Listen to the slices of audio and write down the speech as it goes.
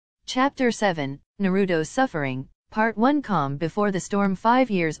Chapter 7, Naruto's Suffering, Part 1. Calm before the storm.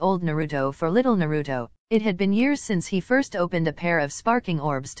 5-years-old Naruto. For little Naruto, it had been years since he first opened a pair of sparking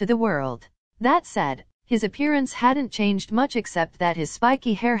orbs to the world. That said, his appearance hadn't changed much except that his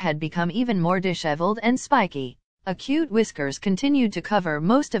spiky hair had become even more disheveled and spiky. Acute whiskers continued to cover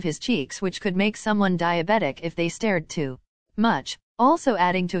most of his cheeks, which could make someone diabetic if they stared too much, also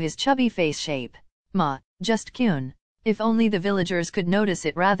adding to his chubby face shape. Just Kyun. If only the villagers could notice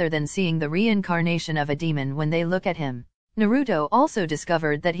it rather than seeing the reincarnation of a demon when they look at him. Naruto also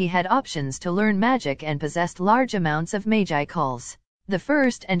discovered that he had options to learn magic and possessed large amounts of magi calls. The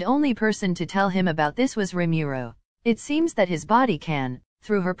first and only person to tell him about this was Rimuru. It seems that his body can,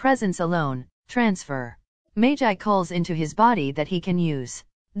 through her presence alone, transfer magi calls into his body that he can use.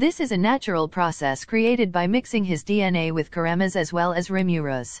 This is a natural process created by mixing his DNA with Kurama's as well as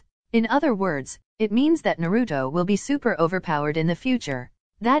Rimuru's. In other words, it means that Naruto will be super overpowered in the future.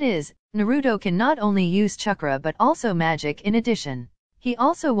 That is, Naruto can not only use chakra but also magic in addition. He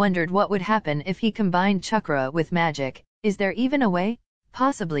also wondered what would happen if he combined chakra with magic. Is there even a way?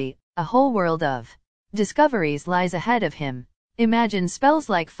 Possibly. A whole world of discoveries lies ahead of him. Imagine spells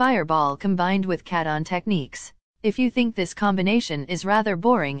like Fireball combined with Katon techniques. If you think this combination is rather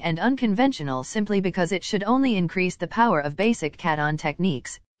boring and unconventional simply because it should only increase the power of basic Katon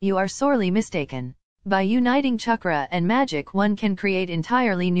techniques, you are sorely mistaken. By uniting chakra and magic, one can create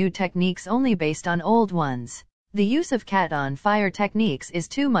entirely new techniques only based on old ones. The use of Katon fire techniques is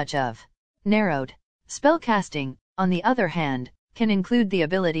too much of narrowed. Spellcasting, on the other hand, can include the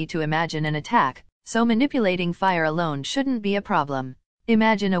ability to imagine an attack, so manipulating fire alone shouldn't be a problem.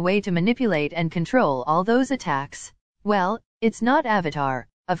 Imagine a way to manipulate and control all those attacks. Well, it's not Avatar,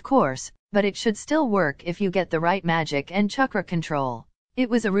 of course, but it should still work if you get the right magic and chakra control. It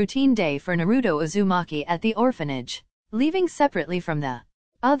was a routine day for Naruto Uzumaki at the orphanage. Leaving separately from the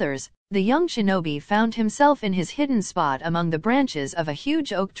others, the young shinobi found himself in his hidden spot among the branches of a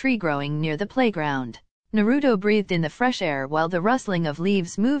huge oak tree growing near the playground. Naruto breathed in the fresh air while the rustling of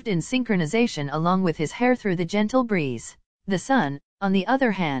leaves moved in synchronization along with his hair through the gentle breeze. The sun, on the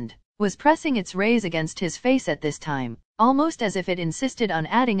other hand, was pressing its rays against his face at this time, almost as if it insisted on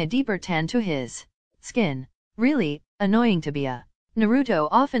adding a deeper tan to his skin. Really annoying to be a Naruto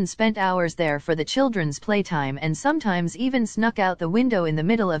often spent hours there for the children's playtime and sometimes even snuck out the window in the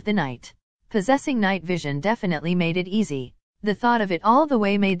middle of the night. Possessing night vision definitely made it easy. The thought of it all the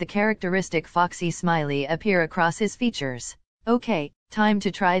way made the characteristic foxy smiley appear across his features. Okay, time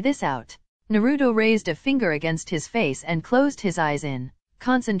to try this out. Naruto raised a finger against his face and closed his eyes in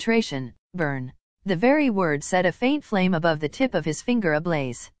concentration. Burn. The very word set a faint flame above the tip of his finger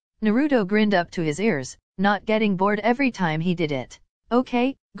ablaze. Naruto grinned up to his ears, not getting bored every time he did it.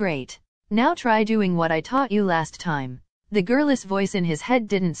 Okay, great. Now try doing what I taught you last time. The girlish voice in his head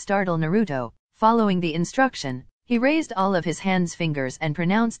didn't startle Naruto. Following the instruction, he raised all of his hands' fingers and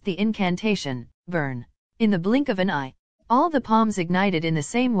pronounced the incantation, burn. In the blink of an eye, all the palms ignited in the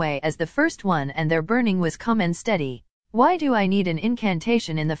same way as the first one and their burning was calm and steady. Why do I need an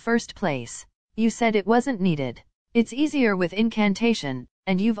incantation in the first place? You said it wasn't needed. It's easier with incantation,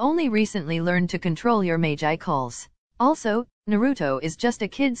 and you've only recently learned to control your magi calls. Also, Naruto is just a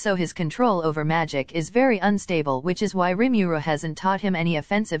kid, so his control over magic is very unstable, which is why Rimuru hasn't taught him any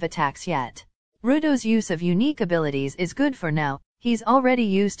offensive attacks yet. Naruto's use of unique abilities is good for now. He's already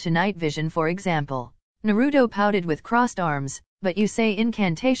used to night vision, for example. Naruto pouted with crossed arms. But you say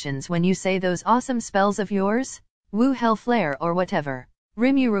incantations when you say those awesome spells of yours? Woo hell flare or whatever.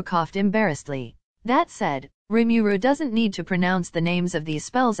 Rimuru coughed embarrassedly. That said, Rimuru doesn't need to pronounce the names of these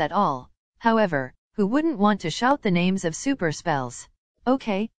spells at all. However, who wouldn't want to shout the names of super spells?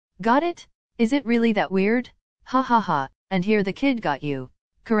 Okay, got it? Is it really that weird? Ha ha ha, and here the kid got you.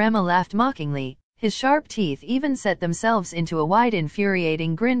 Kurama laughed mockingly. His sharp teeth even set themselves into a wide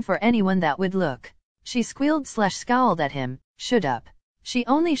infuriating grin for anyone that would look. She squealed/scowled at him. Shut up. She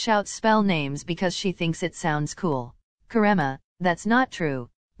only shouts spell names because she thinks it sounds cool. Kurama, that's not true.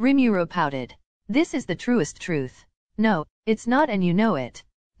 Rimuru pouted. This is the truest truth. No, it's not, and you know it.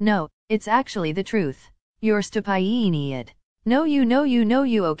 No, it's actually the truth. You're stupid. No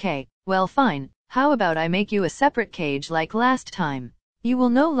you. Okay, well fine, how about I make you a separate cage like last time? You will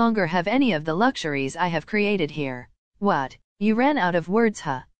no longer have any of the luxuries I have created here. What? You ran out of words,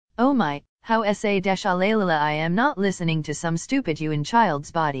 huh? Oh my, how sa-alalala, I am not listening to some stupid you in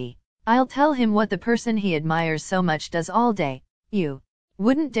child's body. I'll tell him what the person he admires so much does all day. You.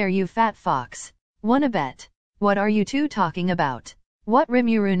 Wouldn't dare, you fat fox. Wanna bet? What are you two talking about? What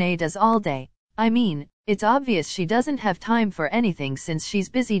Rimurune does all day? I mean, it's obvious she doesn't have time for anything since she's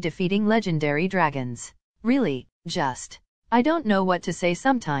busy defeating legendary dragons. Really, just I don't know what to say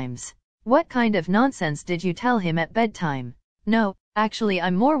sometimes. What kind of nonsense did you tell him at bedtime? No, actually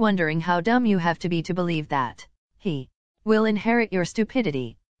I'm more wondering how dumb you have to be to believe that he will inherit your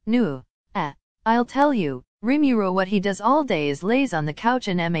stupidity. No. I'll tell you, Rimuru, what he does all day is lays on the couch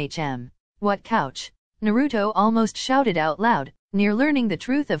and What couch? Naruto almost shouted out loud, near learning the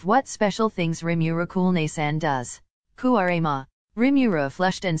truth of what special things Rimuru Coolne-san does. Kuarema. Rimuru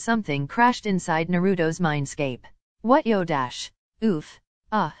flushed and something crashed inside Naruto's mindscape. What yo dash? Oof.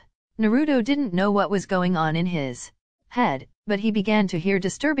 Naruto didn't know what was going on in his head, but he began to hear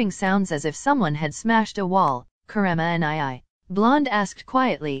disturbing sounds as if someone had smashed a wall. Kurama and I. Blonde asked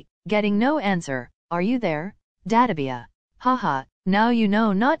quietly, getting no answer. Are you there? Databia. Haha, now you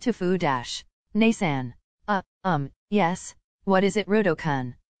know not to foo dash. Nasan. Yes. What is it,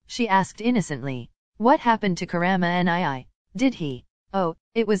 Roto-kun? She asked innocently. What happened to Kurama and I? Did he? Oh,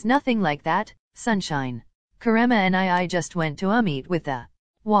 it was nothing like that, sunshine. Kurama and I just went to meet with the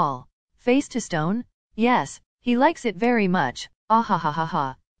wall. Face to stone? Yes, he likes it very much.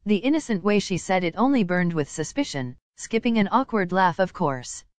 Ah. The innocent way she said it only burned with suspicion, skipping an awkward laugh of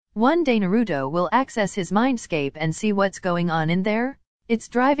course. One day Naruto will access his mindscape and see what's going on in there. It's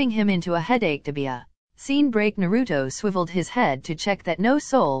driving him into a headache to be a scene break. Naruto swiveled his head to check that no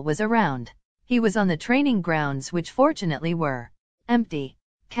soul was around. He was on the training grounds, which fortunately were empty.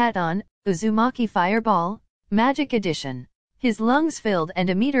 Cat on, Uzumaki Fireball? Magic Edition. His lungs filled and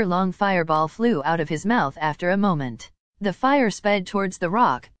a meter-long fireball flew out of his mouth after a moment. The fire sped towards the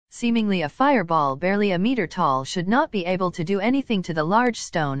rock. Seemingly a fireball barely a meter tall should not be able to do anything to the large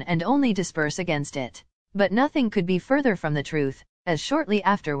stone and only disperse against it. But nothing could be further from the truth, as shortly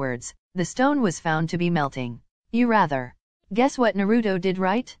afterwards, the stone was found to be melting. You rather guess what Naruto did,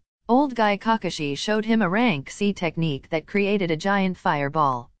 right? Old guy Kakashi showed him a rank C technique that created a giant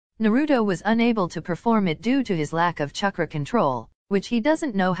fireball. Naruto was unable to perform it due to his lack of chakra control, which he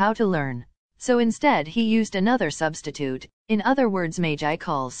doesn't know how to learn. So instead he used another substitute, in other words Magi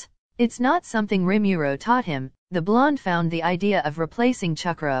calls. It's not something Rimuru taught him. The blonde found the idea of replacing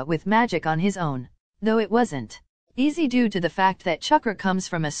chakra with magic on his own, though it wasn't easy due to the fact that chakra comes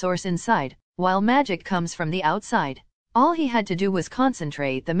from a source inside, while magic comes from the outside. All he had to do was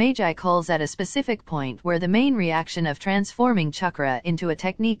concentrate the Magi calls at a specific point where the main reaction of transforming chakra into a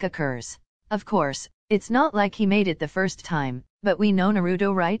technique occurs. Of course, it's not like he made it the first time, but we know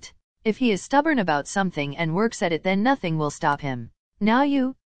Naruto, right? If he is stubborn about something and works at it, then nothing will stop him. Now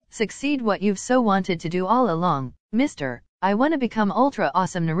you succeed what you've so wanted to do all along, mister. I wanna become ultra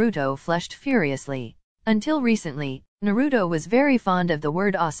awesome. Naruto flushed furiously. Until recently, Naruto was very fond of the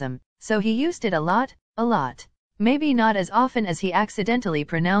word awesome, so he used it a lot. Maybe not as often as he accidentally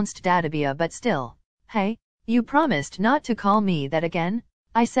pronounced Databia, but still. Hey, you promised not to call me that again?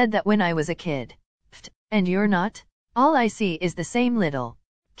 I said that when I was a kid. Pfft, and you're not? All I see is the same little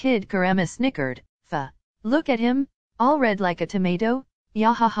kid. Kurama snickered. Look at him, all red like a tomato.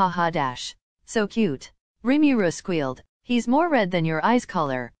 Yahahaha dash. So cute. Rimuru squealed. He's more red than your eyes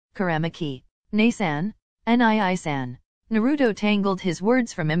color, Kurama-ki. Nasan? Nii-san. Naruto tangled his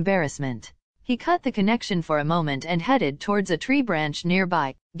words from embarrassment. He cut the connection for a moment and headed towards a tree branch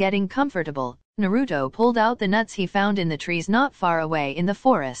nearby. Getting comfortable, Naruto pulled out the nuts he found in the trees not far away in the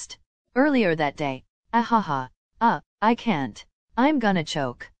forest earlier that day. Ahaha. I can't. I'm gonna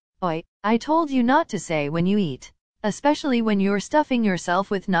choke. Oi, I told you not to say when you eat. Especially when you're stuffing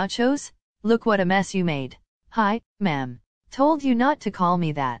yourself with nachos? Look what a mess you made. Hi, ma'am. Told you not to call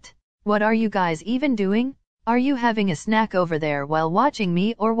me that. What are you guys even doing? Are you having a snack over there while watching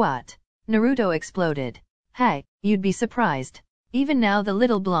me or what? Naruto exploded. Hey, you'd be surprised. Even now the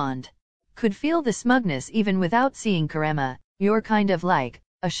little blonde could feel the smugness even without seeing Kurama. You're kind of like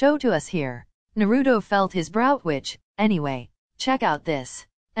a show to us here. Naruto felt his brow twitch. Anyway, check out this.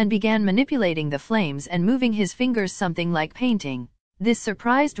 And began manipulating the flames and moving his fingers something like painting. This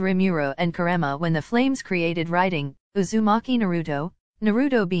surprised Rimuru and Kurama when the flames created writing, Uzumaki Naruto.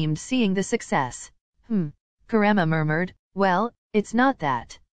 Naruto beamed seeing the success. Kurama murmured, well, it's not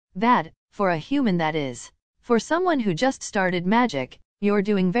that bad, for a human that is. For someone who just started magic, you're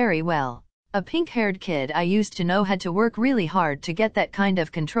doing very well. A pink-haired kid I used to know had to work really hard to get that kind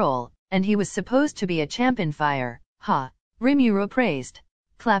of control, and he was supposed to be a champion fire. Rimuru praised.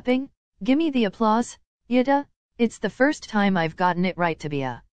 Clapping? Gimme the applause? Yada? It's the first time I've gotten it right,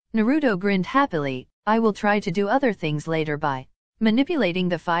 Tabia. Naruto grinned happily. I will try to do other things later by manipulating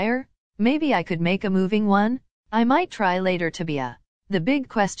the fire. Maybe I could make a moving one? I might try later, Tabia. The big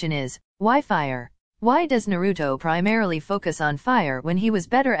question is, why fire? Why does Naruto primarily focus on fire when he was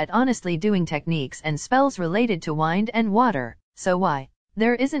better at honestly doing techniques and spells related to wind and water? So why?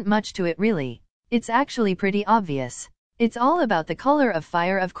 There isn't much to it really. It's actually pretty obvious. It's all about the color of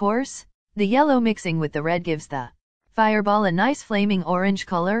fire, of course. The yellow mixing with the red gives the fireball a nice flaming orange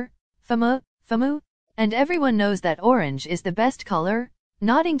color. Famu. And everyone knows that orange is the best color.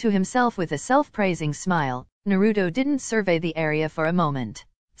 Nodding to himself with a self-praising smile, Naruto didn't survey the area for a moment.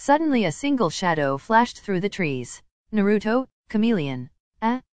 Suddenly a single shadow flashed through the trees. Naruto, chameleon.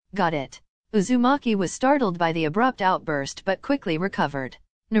 Got it. Uzumaki was startled by the abrupt outburst but quickly recovered.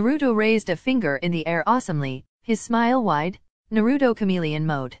 Naruto raised a finger in the air awesomely, his smile wide. Naruto chameleon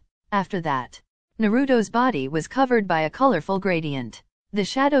mode. After that, Naruto's body was covered by a colorful gradient. The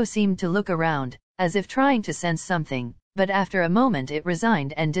shadow seemed to look around, as if trying to sense something, but after a moment it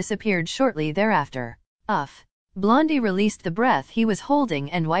resigned and disappeared shortly thereafter. Blondie released the breath he was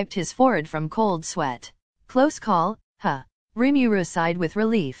holding and wiped his forehead from cold sweat. Close call, huh? Rimuru sighed with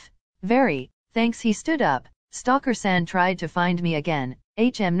relief. Very, thanks. He stood up. Stalker-san tried to find me again.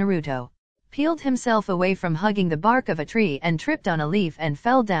 Naruto peeled himself away from hugging the bark of a tree and tripped on a leaf and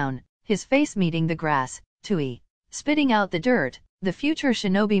fell down, his face meeting the grass. Tui. Spitting out the dirt, the future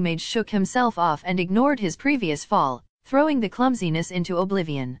shinobi mage shook himself off and ignored his previous fall, throwing the clumsiness into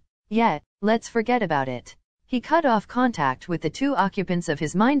oblivion. Yeah, let's forget about it. He cut off contact with the two occupants of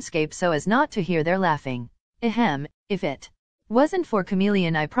his mindscape so as not to hear their laughing. If it wasn't for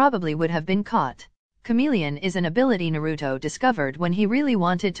Chameleon I probably would have been caught. Chameleon is an ability Naruto discovered when he really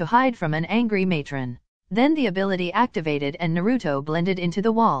wanted to hide from an angry matron. Then the ability activated and Naruto blended into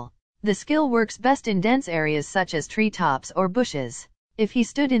the wall. The skill works best in dense areas such as treetops or bushes. If he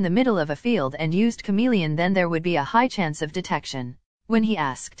stood in the middle of a field and used Chameleon, then there would be a high chance of detection. When he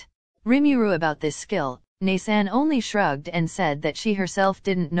asked Rimuru about this skill, Nei-san only shrugged and said that she herself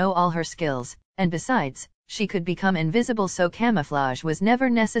didn't know all her skills, and besides, she could become invisible so camouflage was never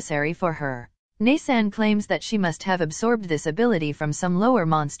necessary for her. Nei-san claims that she must have absorbed this ability from some lower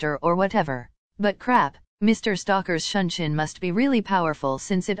monster or whatever. But crap, Mr. Stalker's Shunshin must be really powerful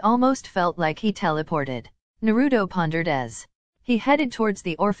since it almost felt like he teleported. Naruto pondered as he headed towards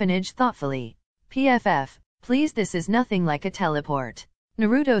the orphanage thoughtfully. PFF, please, this is nothing like a teleport.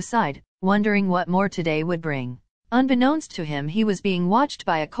 Naruto sighed, wondering what more today would bring. Unbeknownst to him, he was being watched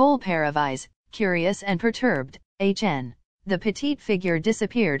by a cold pair of eyes, curious and perturbed. The petite figure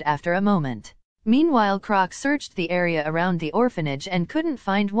disappeared after a moment. Meanwhile, Croc searched the area around the orphanage and couldn't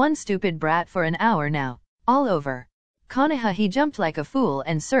find one stupid brat for an hour now. All over Konoha he jumped like a fool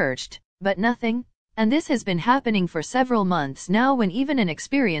and searched, but nothing. And this has been happening for several months now when even an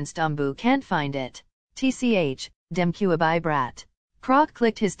experienced Umbu can't find it. TCH, Demkuabai brat. Croc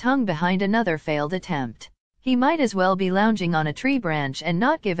clicked his tongue behind another failed attempt. He might as well be lounging on a tree branch and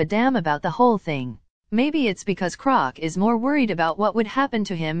not give a damn about the whole thing. Maybe it's because Croc is more worried about what would happen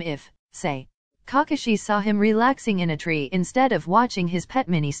to him if, say, Kakashi saw him relaxing in a tree instead of watching his pet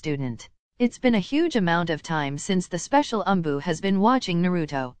mini-student. It's been a huge amount of time since the special Umbu has been watching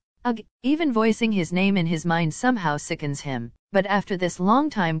Naruto. Even voicing his name in his mind somehow sickens him, but after this long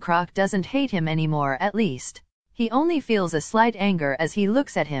time Croc doesn't hate him anymore, at least. He only feels a slight anger as he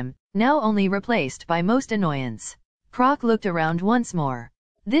looks at him, now only replaced by most annoyance. Croc looked around once more,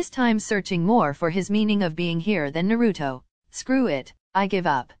 this time searching more for his meaning of being here than Naruto. Screw it, I give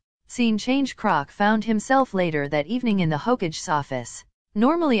up. Scene change. Croc found himself later that evening in the Hokage's office.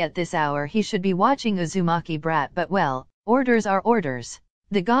 Normally at this hour he should be watching Uzumaki brat, but well, orders are orders.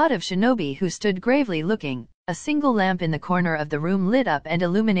 The god of shinobi who stood gravely looking, a single lamp in the corner of the room lit up and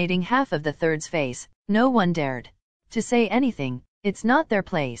illuminating half of the third's face. No one dared to say anything, it's not their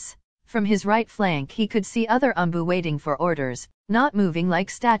place. From his right flank he could see other Umbu waiting for orders, not moving like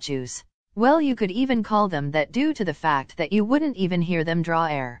statues. Well, you could even call them that due to the fact that you wouldn't even hear them draw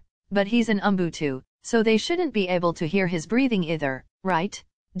air. But he's an Umbu too, so they shouldn't be able to hear his breathing either, right?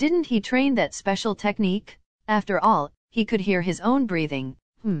 Didn't he train that special technique? After all, he could hear his own breathing.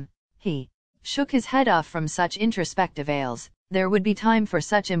 He shook his head off from such introspective ales. There would be time for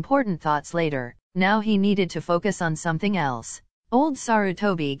such important thoughts later. Now he needed to focus on something else. Old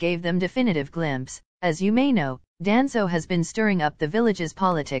Sarutobi gave them definitive glimpse. As you may know, Danzo has been stirring up the village's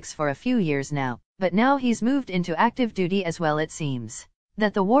politics for a few years now, but now he's moved into active duty as well. It seems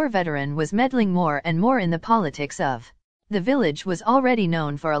that the war veteran was meddling more and more in the politics of the village was already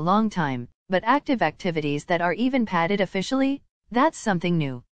known for a long time, but active activities that are even padded officially? That's something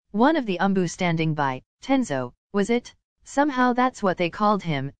new. One of the Umbu standing by, Tenzo, was it? Somehow that's what they called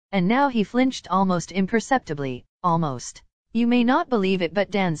him, and now he flinched almost imperceptibly, almost. You may not believe it, but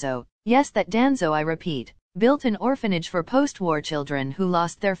Danzo, yes, that Danzo, I repeat, built an orphanage for post-war children who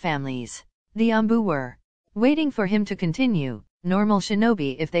lost their families. The Umbu were waiting for him to continue. Normal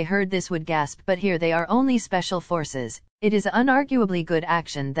shinobi, if they heard this, would gasp, but here they are only special forces. It is unarguably good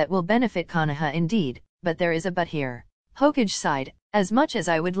action that will benefit Konoha indeed, but there is a but here. Hokage sighed. As much as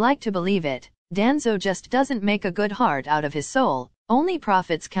I would like to believe it, Danzo just doesn't make a good heart out of his soul. Only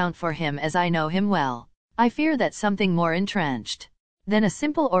profits count for him as I know him well. I fear that something more entrenched than a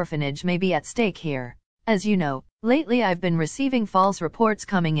simple orphanage may be at stake here. As you know, lately I've been receiving false reports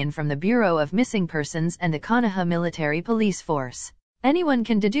coming in from the Bureau of Missing Persons and the Konoha Military Police Force. Anyone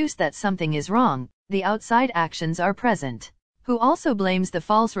can deduce that something is wrong. The outside actions are present. Who also blames the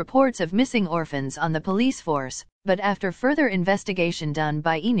false reports of missing orphans on the police force, but after further investigation done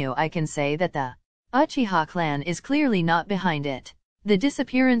by Inu, I can say that the Uchiha clan is clearly not behind it. The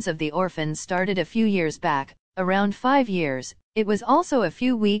disappearance of the orphans started a few years back, around 5 years. It was also a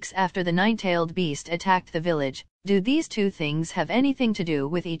few weeks after the nine-tailed beast attacked the village. Do these two things have anything to do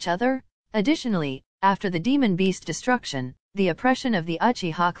with each other? Additionally, after the demon beast destruction, the oppression of the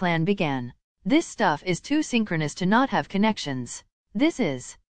Uchiha clan began. This stuff is too synchronous to not have connections. This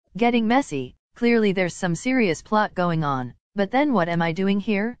is getting messy. Clearly there's some serious plot going on, but then what am I doing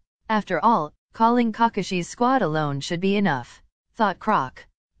here? After all, calling Kakashi's squad alone should be enough, thought Croc.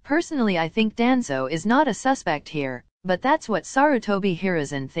 Personally I think Danzo is not a suspect here, but that's what Sarutobi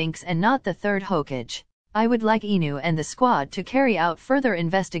Hiruzen thinks and not the third Hokage. I would like Inu and the squad to carry out further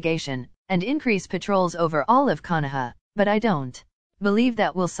investigation, and increase patrols over all of Konoha, but I don't believe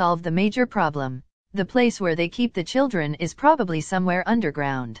that will solve the major problem. The place where they keep the children is probably somewhere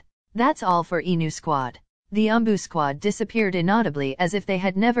underground. That's all for Inu squad. The Umbu squad disappeared inaudibly as if they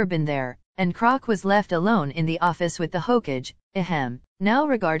had never been there, and Croc was left alone in the office with the Hokage. Now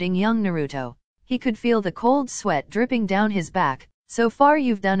regarding young Naruto. He could feel the cold sweat dripping down his back. So far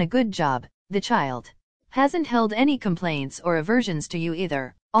you've done a good job. The child hasn't held any complaints or aversions to you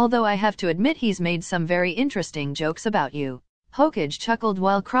either, although I have to admit he's made some very interesting jokes about you. Hokage chuckled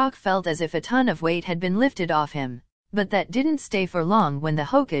while Croc felt as if a ton of weight had been lifted off him. But that didn't stay for long when the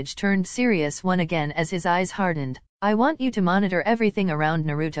Hokage turned serious once again as his eyes hardened. I want you to monitor everything around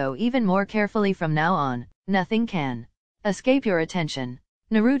Naruto even more carefully from now on. Nothing can escape your attention.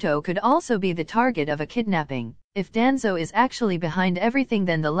 Naruto could also be the target of a kidnapping. If Danzo is actually behind everything,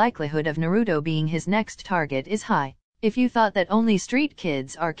 then the likelihood of Naruto being his next target is high. If you thought that only street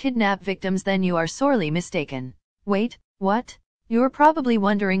kids are kidnap victims, then you are sorely mistaken. Wait, what? You're probably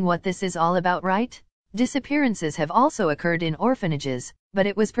wondering what this is all about, right? Disappearances have also occurred in orphanages, but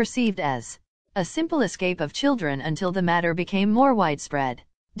it was perceived as a simple escape of children until the matter became more widespread.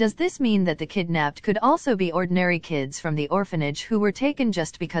 Does this mean that the kidnapped could also be ordinary kids from the orphanage who were taken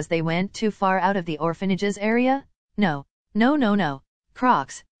just because they went too far out of the orphanage's area? No.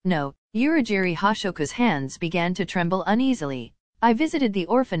 Crocs, no. Urajiri Hashoku's hands began to tremble uneasily. I visited the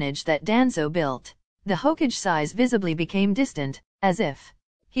orphanage that Danzo built. The Hokage sighs visibly became distant, as if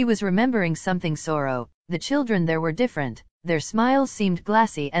he was remembering something. Sorrow. The children there were different. Their smiles seemed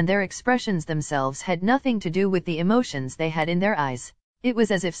glassy and their expressions themselves had nothing to do with the emotions they had in their eyes. It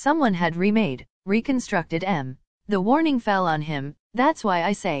was as if someone had reconstructed The warning fell on him. That's why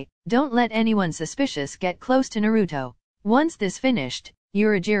I say, don't let anyone suspicious get close to Naruto. Once this finished,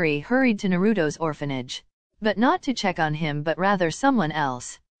 Urajiri hurried to Naruto's orphanage. But not to check on him, but rather someone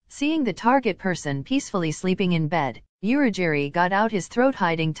else. Seeing the target person peacefully sleeping in bed, Urajiri got out his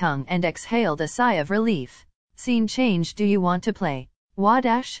throat-hiding tongue and exhaled a sigh of relief. Scene change. Do you want to play?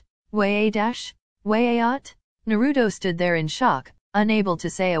 Wa-dash? Way-a-dash? Way-a-yacht? Naruto stood there in shock, unable to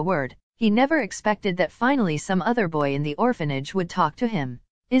say a word. He never expected that finally some other boy in the orphanage would talk to him.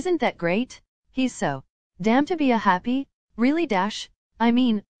 Isn't that great? He's so damn to be a happy? Really, Dash? I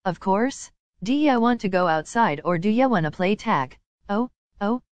mean, of course. Do ya want to go outside or do ya wanna play tag? Oh,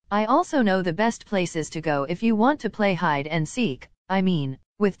 I also know the best places to go if you want to play hide and seek. I mean,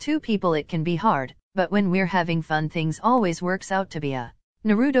 with two people it can be hard, but when we're having fun things always works out to be a.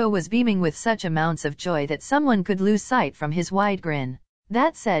 Naruto was beaming with such amounts of joy that someone could lose sight from his wide grin.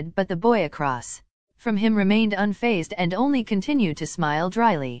 That said, but the boy across from him remained unfazed and only continued to smile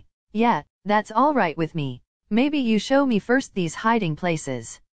dryly. Yeah, that's all right with me. Maybe you show me first these hiding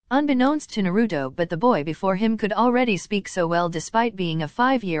places. Unbeknownst to Naruto, but the boy before him could already speak so well despite being a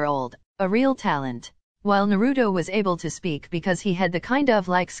 5-year-old, a real talent. While Naruto was able to speak because he had the kind of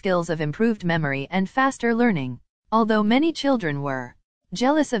like skills of improved memory and faster learning. Although many children were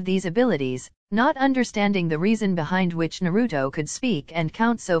jealous of these abilities, not understanding the reason behind which Naruto could speak and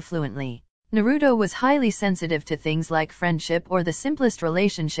count so fluently. Naruto was highly sensitive to things like friendship or the simplest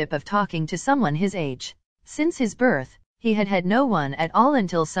relationship of talking to someone his age. Since his birth, he had had no one at all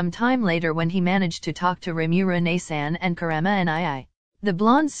until some time later when he managed to talk to Rimuru Nasan and Kurama and II. The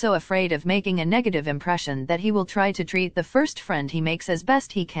blonde's so afraid of making a negative impression that he will try to treat the first friend he makes as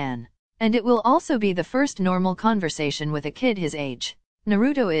best he can. And it will also be the first normal conversation with a kid his age.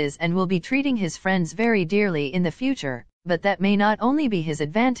 Naruto is and will be treating his friends very dearly in the future, but that may not only be his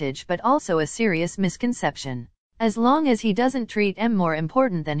advantage but also a serious misconception. As long as he doesn't treat M more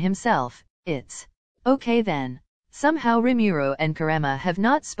important than himself, it's okay then. Somehow Rimuru and Kurama have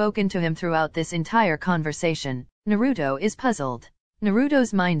not spoken to him throughout this entire conversation. Naruto is puzzled.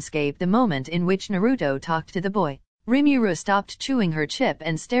 Naruto's mindscape the moment in which Naruto talked to the boy. Rimuru stopped chewing her chip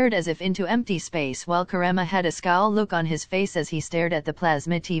and stared as if into empty space while Kurama had a scowl look on his face as he stared at the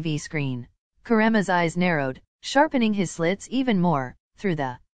plasma TV screen. Kurama's eyes narrowed, sharpening his slits even more. Through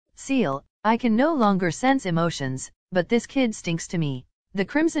the seal, I can no longer sense emotions, but this kid stinks to me. The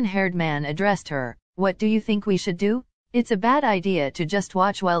crimson-haired man addressed her. What do you think we should do? It's a bad idea to just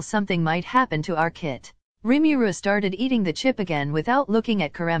watch while something might happen to our kit. Rimuru started eating the chip again without looking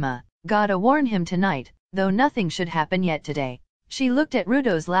at Kurama. Gotta warn him tonight, though nothing should happen yet today. She looked at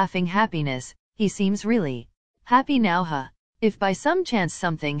Naruto's laughing happiness. He seems really happy now, huh? If by some chance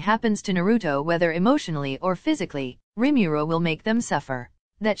something happens to Naruto, whether emotionally or physically, Rimuru will make them suffer.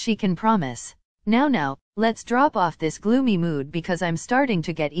 That she can promise. Now, let's drop off this gloomy mood because I'm starting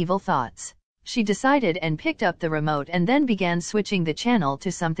to get evil thoughts. She decided and picked up the remote and then began switching the channel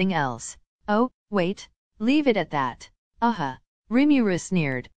to something else. Oh, wait. Leave it at that. Rimuru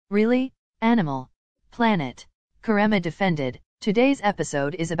sneered. Really? Animal Planet. Kurama defended. Today's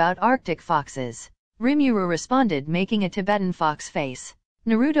episode is about Arctic foxes. Rimuru responded, making a Tibetan fox face.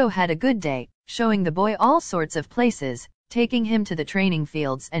 Naruto had a good day, showing the boy all sorts of places, taking him to the training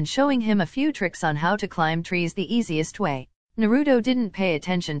fields and showing him a few tricks on how to climb trees the easiest way. Naruto didn't pay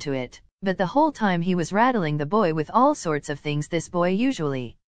attention to it, but the whole time he was rattling the boy with all sorts of things. This boy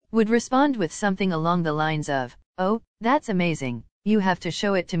usually would respond with something along the lines of, "Oh, that's amazing, you have to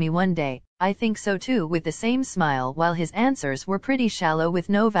show it to me one day, I think so too," with the same smile, while his answers were pretty shallow with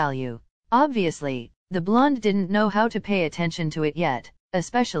no value. Obviously, the blonde didn't know how to pay attention to it yet,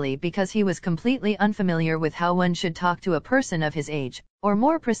 especially because he was completely unfamiliar with how one should talk to a person of his age, or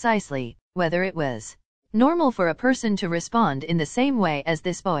more precisely, whether it was normal for a person to respond in the same way as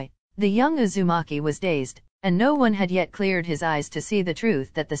this boy. The young Uzumaki was dazed, and no one had yet cleared his eyes to see the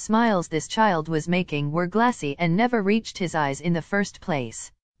truth that the smiles this child was making were glassy and never reached his eyes in the first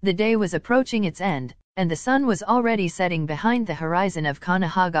place. The day was approaching its end, and the sun was already setting behind the horizon of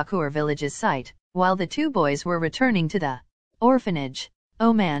Konohagakure village's site, while the two boys were returning to the orphanage.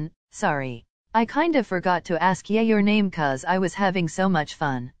 Oh man, sorry. I kind of forgot to ask ya your name cause I was having so much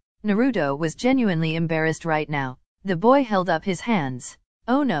fun. Naruto was genuinely embarrassed right now. The boy held up his hands.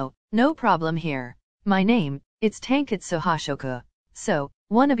 Oh no problem here. My name, it's Tanketsu Hashoku. So,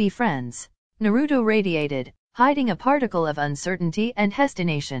 wanna be friends? Naruto radiated, hiding a particle of uncertainty and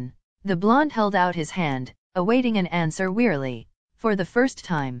hesitation. The blonde held out his hand, awaiting an answer wearily. For the first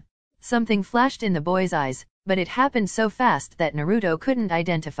time, something flashed in the boy's eyes, but it happened so fast that Naruto couldn't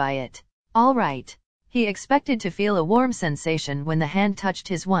identify it. All right. He expected to feel a warm sensation when the hand touched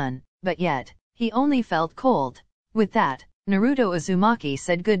his one, but yet, he only felt cold. With that, Naruto Uzumaki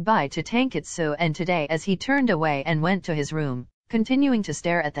said goodbye to Tanketsu and today as he turned away and went to his room, continuing to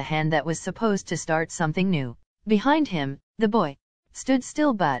stare at the hand that was supposed to start something new. Behind him, the boy stood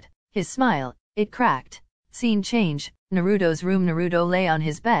still, but his smile, it cracked. Scene change, Naruto's room. Naruto lay on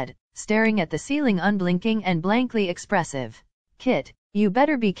his bed, staring at the ceiling, unblinking and blankly expressive. Kit, you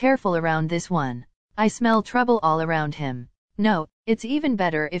better be careful around this one. I smell trouble all around him. No, it's even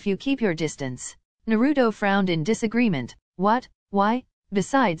better if you keep your distance. Naruto frowned in disagreement. What? Why?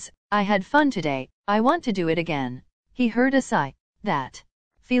 Besides, I had fun today, I want to do it again. He heard a sigh. That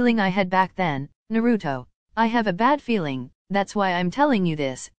feeling I had back then, Naruto. I have a bad feeling, that's why I'm telling you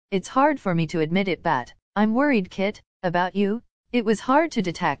this. It's hard for me to admit it, but I'm worried, Kit, about you. It was hard to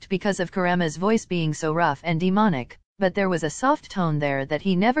detect because of Kurama's voice being so rough and demonic, but there was a soft tone there that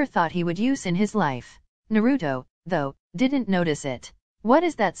he never thought he would use in his life. Naruto, though, didn't notice it. What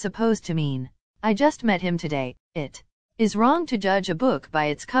is that supposed to mean? I just met him today. It is wrong to judge a book by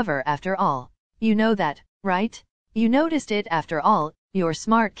its cover after all. You know that, right? You noticed it after all, you're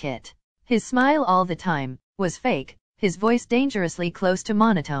smart, Kit. His smile all the time was fake, his voice dangerously close to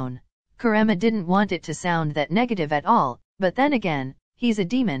monotone. Kurama didn't want it to sound that negative at all, but then again, he's a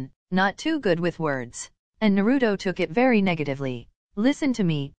demon, not too good with words. And Naruto took it very negatively. Listen to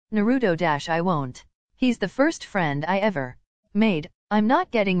me, Naruto I won't. He's the first friend I ever made. I'm not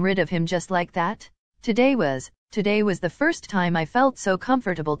getting rid of him just like that. Today was the first time I felt so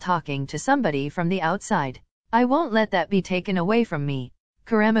comfortable talking to somebody from the outside. I won't let that be taken away from me.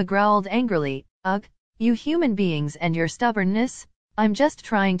 Kurama growled angrily. Ugh, you human beings and your stubbornness. I'm just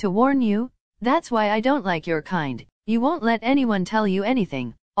trying to warn you. That's why I don't like your kind. You won't let anyone tell you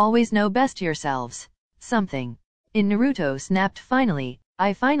anything. Always know best yourselves. Something in Naruto snapped. Finally,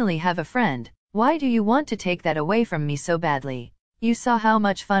 I finally have a friend. Why do you want to take that away from me so badly? You saw how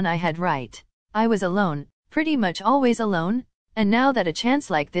much fun I had, right? I was alone, pretty much always alone, and now that a chance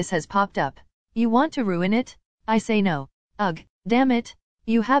like this has popped up, you want to ruin it? I say no. Ugh, damn it.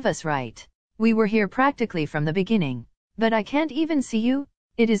 You have us right. We were here practically from the beginning. But I can't even see you?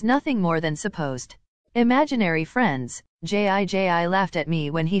 It is nothing more than supposed imaginary friends. Ji laughed at me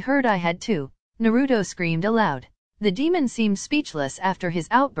when he heard I had two. Naruto screamed aloud. The demon seemed speechless after his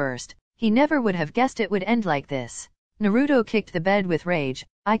outburst. He never would have guessed it would end like this. Naruto kicked the bed with rage.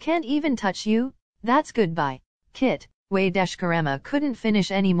 I can't even touch you? That's goodbye. Kit. Kurama couldn't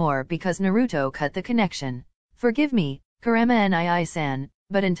finish anymore because Naruto cut the connection. Forgive me, Kurama nii-san,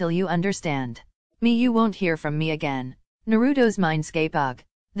 but until you understand me you won't hear from me again. Naruto's mindscape. Ugh.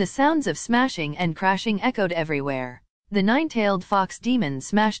 The sounds of smashing and crashing echoed everywhere. The nine-tailed fox demon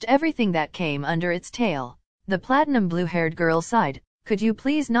smashed everything that came under its tail. The platinum blue-haired girl sighed, could you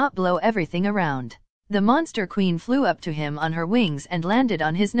please not blow everything around? The monster queen flew up to him on her wings and landed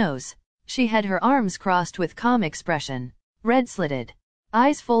on his nose. She had her arms crossed with calm expression. Red-slitted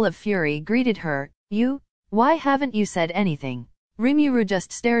eyes full of fury greeted her. You? Why haven't you said anything? Rimuru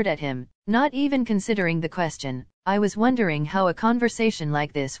just stared at him, not even considering the question. I was wondering how a conversation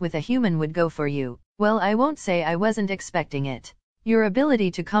like this with a human would go for you. Well, I won't say I wasn't expecting it. Your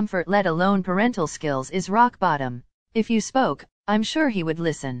ability to comfort, let alone parental skills, is rock bottom. If you spoke, I'm sure he would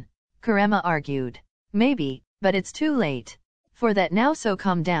listen. Kurama argued. Maybe, but it's too late for that now, so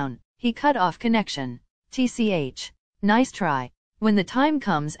calm down. He cut off connection. TCH. Nice try. When the time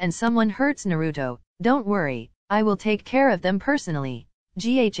comes and someone hurts Naruto, don't worry, I will take care of them personally.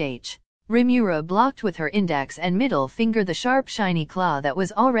 GHH. Rimuru blocked with her index and middle finger the sharp shiny claw that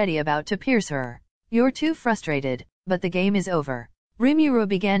was already about to pierce her. You're too frustrated, but the game is over. Rimuru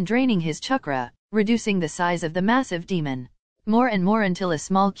began draining his chakra, reducing the size of the massive demon more and more until a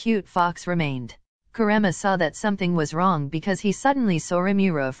small cute fox remained. Kurama saw that something was wrong because he suddenly saw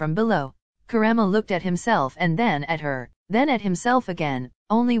Rimuru from below. Kurama looked at himself and then at her, then at himself again.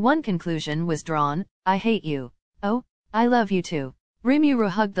 Only one conclusion was drawn: I hate you. Oh, I love you too. Rimuru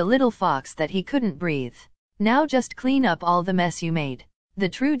hugged the little fox that he couldn't breathe. Now just clean up all the mess you made. The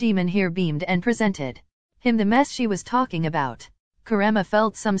true demon here beamed and presented him the mess she was talking about. Kurama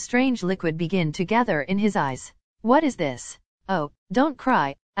felt some strange liquid begin to gather in his eyes. What is this? Oh, don't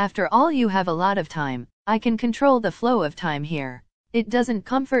cry. After all, you have a lot of time. I can control the flow of time here. It doesn't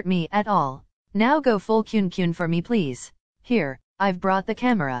comfort me at all. Now go full kyun for me, please. Here, I've brought the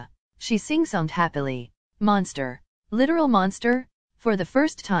camera. She sing-songed happily. Monster. Literal monster? For the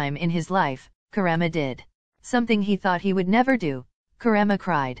first time in his life, Kurama did something he thought he would never do. Kurama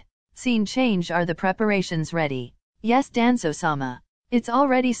cried. Scene change. Are the preparations ready? Yes, Danzo-sama. It's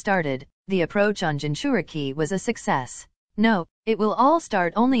already started. The approach on Jinchuriki was a success. No, it will all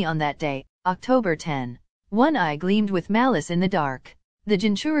start only on that day, October 10. One eye gleamed with malice in the dark. The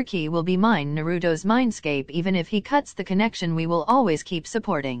Jinchuriki will be mine. Naruto's mindscape. Even if he cuts the connection, we will always keep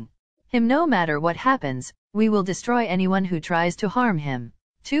supporting him no matter what happens. We will destroy anyone who tries to harm him.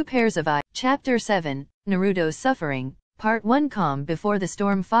 Two pairs of eyes. Chapter 7, Naruto's Suffering, Part 1. Calm before the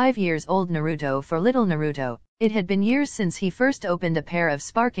storm. 5 years old Naruto. For little Naruto, it had been years since he first opened a pair of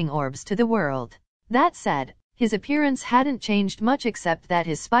sparking orbs to the world. That said, his appearance hadn't changed much except that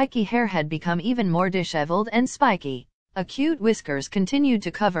his spiky hair had become even more disheveled and spiky. Acute whiskers continued to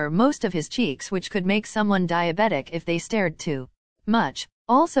cover most of his cheeks, which could make someone diabetic if they stared too much,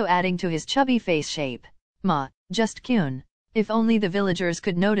 also adding to his chubby face shape. Just Kyun. If only the villagers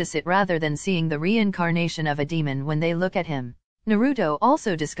could notice it rather than seeing the reincarnation of a demon when they look at him. Naruto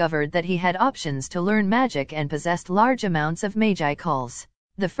also discovered that he had options to learn magic and possessed large amounts of magi calls.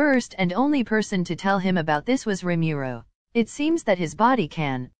 The first and only person to tell him about this was Rimuru. It seems that his body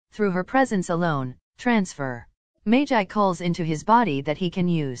can, through her presence alone, transfer magi calls into his body that he can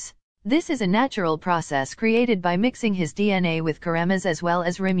use. This is a natural process created by mixing his DNA with Kurama's as well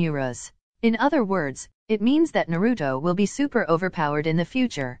as Rimuru's. In other words, it means that Naruto will be super overpowered in the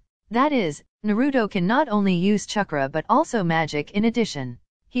future. That is, Naruto can not only use chakra but also magic in addition.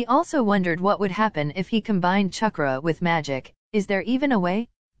 He also wondered what would happen if he combined chakra with magic. Is there even a way?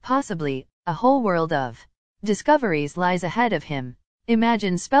 Possibly. A whole world of discoveries lies ahead of him.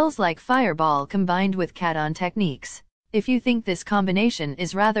 Imagine spells like Fireball combined with Katon techniques. If you think this combination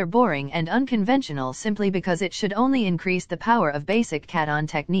is rather boring and unconventional simply because it should only increase the power of basic Katon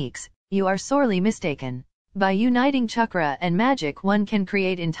techniques, you are sorely mistaken. By uniting chakra and magic, one can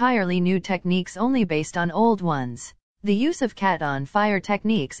create entirely new techniques only based on old ones. The use of Katon fire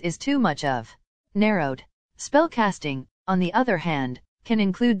techniques is too much of narrowed. Spellcasting, on the other hand, can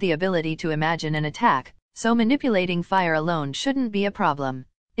include the ability to imagine an attack, so manipulating fire alone shouldn't be a problem.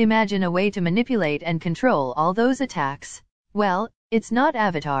 Imagine a way to manipulate and control all those attacks. Well, it's not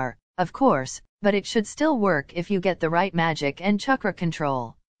Avatar, of course, but it should still work if you get the right magic and chakra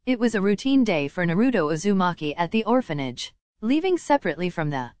control. It was a routine day for Naruto Uzumaki at the orphanage. Leaving separately from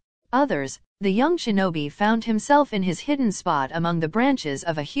the others, the young shinobi found himself in his hidden spot among the branches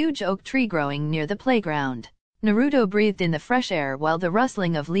of a huge oak tree growing near the playground. Naruto breathed in the fresh air while the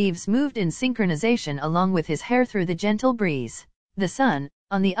rustling of leaves moved in synchronization along with his hair through the gentle breeze. The sun,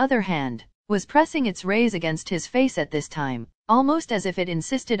 on the other hand, was pressing its rays against his face at this time, almost as if it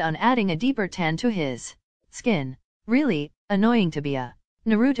insisted on adding a deeper tan to his skin. Really annoying to be a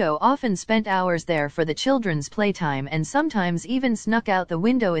Naruto often spent hours there for the children's playtime and sometimes even snuck out the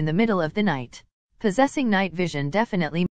window in the middle of the night. Possessing night vision definitely